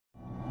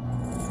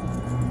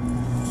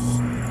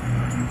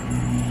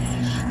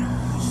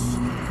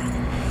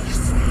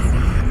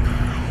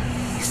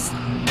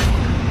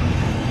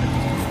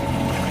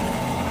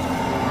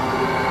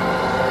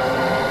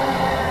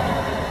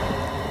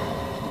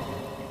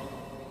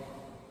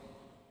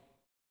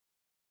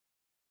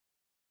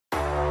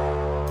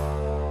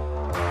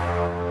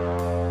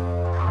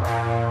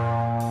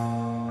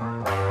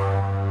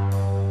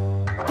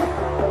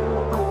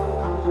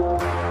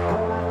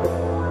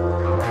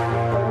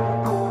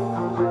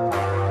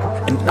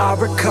I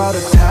recall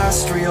the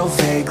past real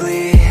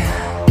vaguely.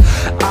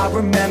 I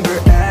remember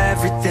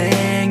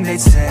everything they'd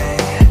say.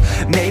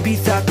 Maybe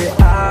thought that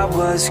I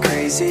was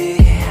crazy,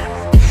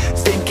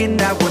 thinking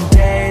that one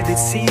day they'd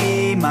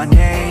see my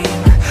name.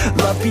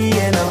 Love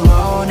being a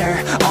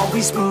loner,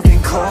 always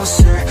moving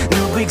closer.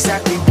 Knew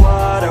exactly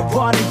what I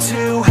wanted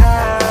to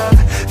have.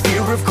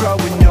 Fear of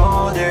growing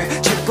older,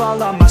 chip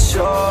all on my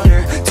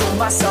shoulder. Told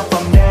myself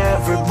I'm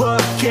never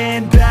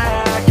looking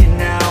back. And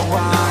now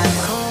I'm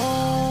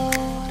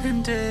cold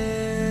and dissonant.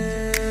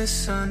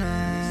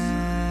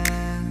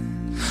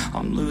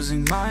 I'm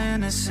losing my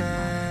innocence,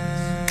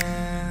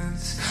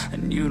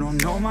 and you don't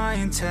know my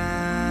intent.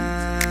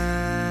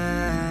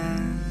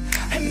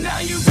 And now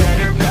you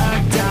better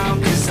back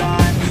down, 'cause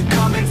I'm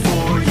coming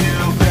for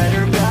you.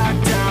 Better back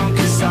down,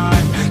 'cause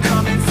I'm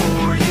coming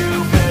for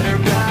you. Better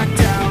back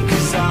down,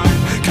 'cause I'm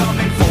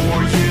coming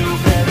for you.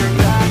 Better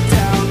back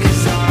down,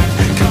 'cause I'm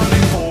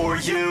coming for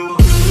you.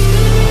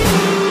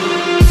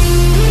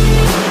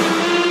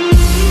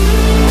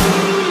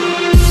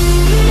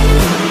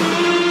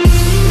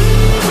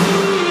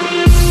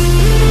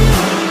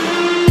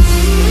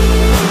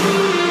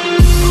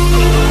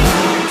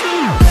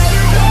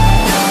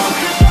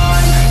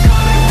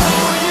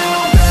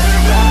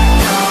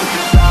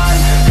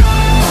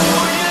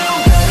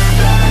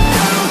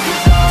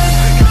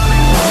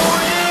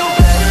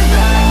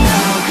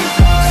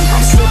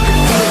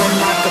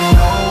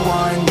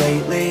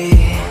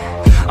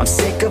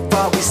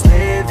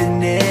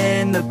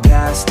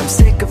 I'm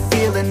sick of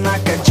feeling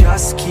like I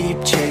just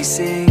keep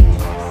chasing,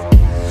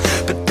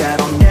 but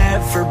that'll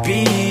never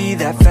be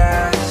that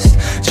fast.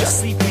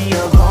 Just leave me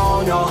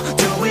alone, I'll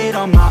do it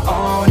on my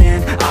own.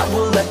 And I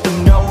will let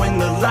them know when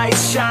the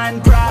lights shine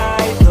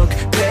bright. Look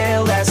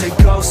pale as a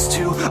ghost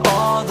to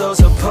all those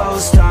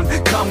opposed. I'm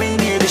coming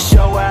here to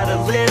show how to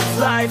live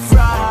life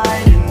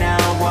right. And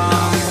now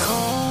I'm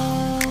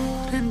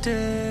cold and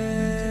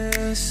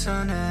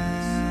dissonant.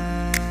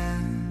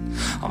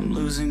 I'm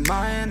losing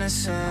my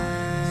innocence,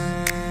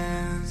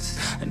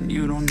 and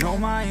you don't know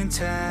my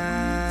intent.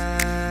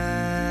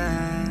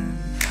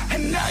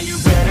 And now you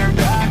better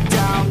back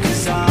down,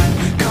 'cause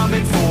I'm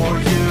coming for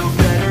you.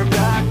 Better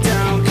back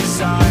down,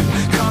 'cause I'm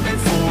coming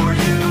for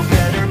you.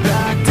 Better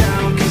back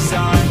down, 'cause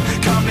I'm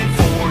coming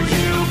for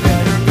you.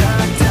 Better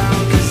back down,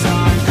 'cause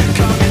I'm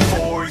coming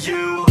for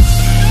you.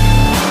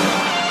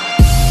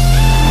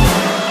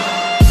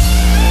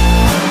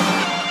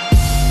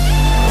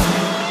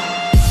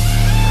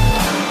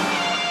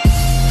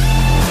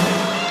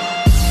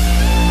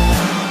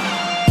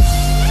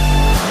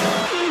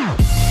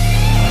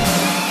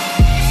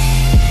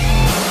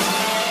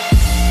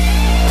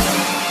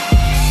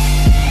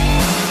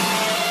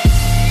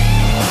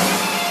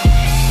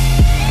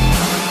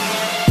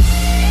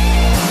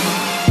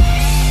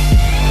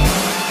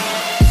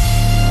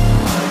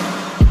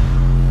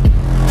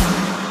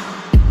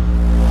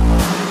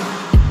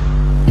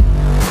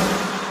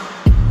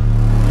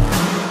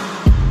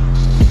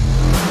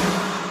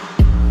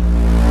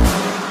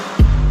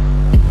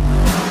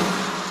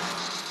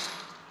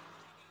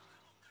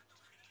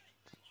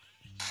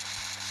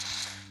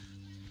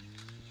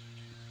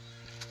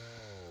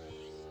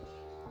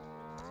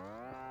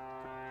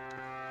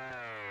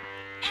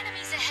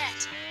 Enemies ahead.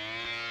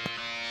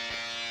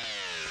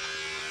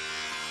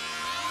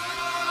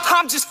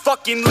 I'm just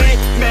fucking lit,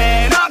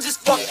 man, I'm just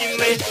fucking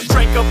lit.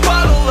 Drink a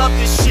bottle of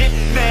this shit,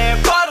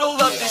 man,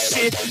 bottle of this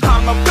shit.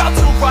 I'm about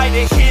to write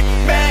a hit,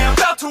 man,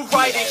 about to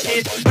write a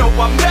hit. No,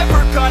 I'm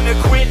never gonna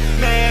quit,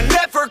 man,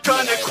 never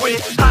gonna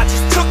quit. I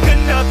just took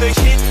another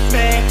hit,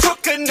 man,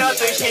 took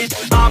another hit.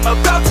 I'm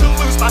about to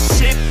lose my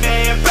shit,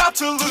 man, about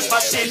to lose my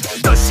shit.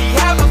 Does she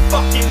have a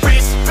fucking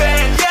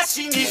wristband? Yeah,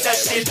 she needs that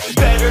shit.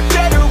 Better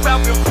get her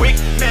out real quick,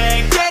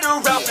 man, get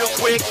her out real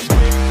quick.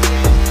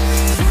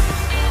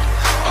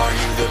 Are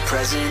you the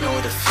present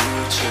or the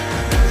future?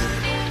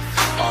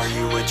 Are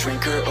you a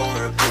drinker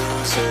or a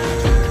boozer?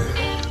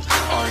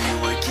 Are you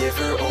a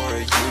giver or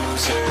a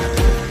user?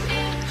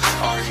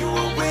 Are you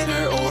a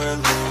winner or a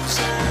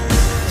loser?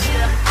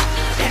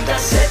 And I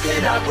said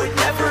that I would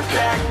never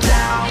back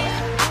down.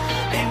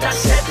 And I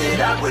said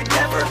that I would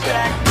never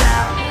back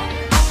down.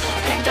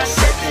 And I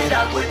said that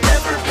I would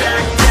never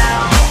back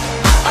down.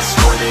 I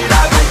swore that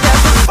I would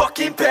never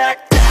fucking back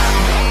down.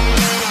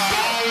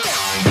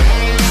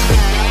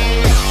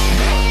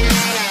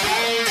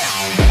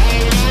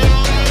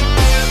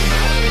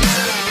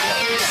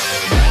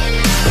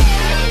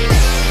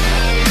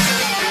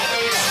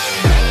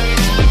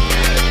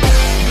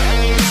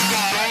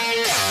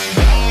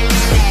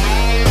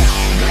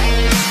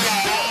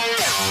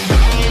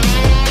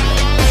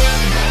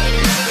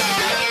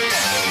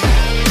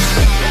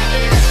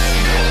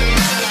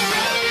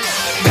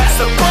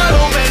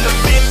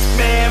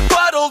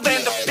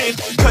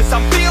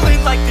 I'm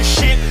feeling like the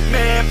shit,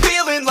 man,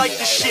 feeling like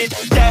the shit.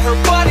 Yeah, her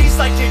body's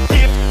like a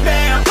gift,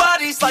 man,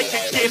 body's like a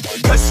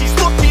gift. Cause she's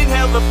looking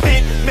hella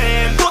fit,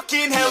 man,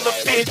 looking hella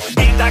fit.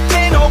 And I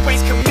can't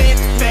always commit,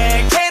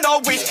 man, can't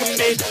always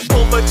commit.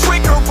 Pull the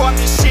trigger on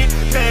this shit,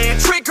 man,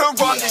 trigger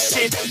on this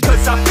shit.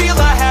 Cause I feel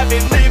I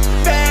haven't lived,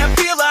 man,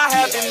 feel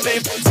have and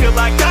live till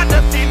I got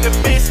nothing to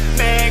miss,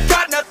 man,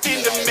 got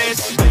nothing to miss.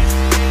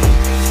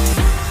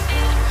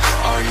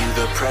 Are you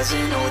the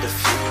present or the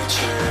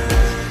future?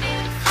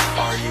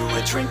 Are you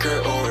a drinker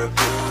or a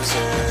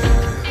boozer?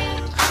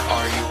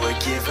 Are you a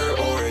giver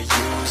or a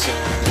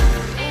user?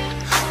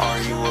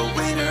 Are you a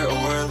winner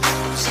or a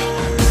loser?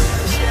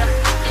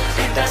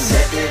 And I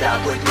said that I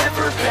would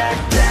never back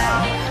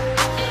down.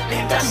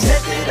 And I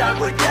said that I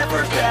would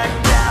never back down.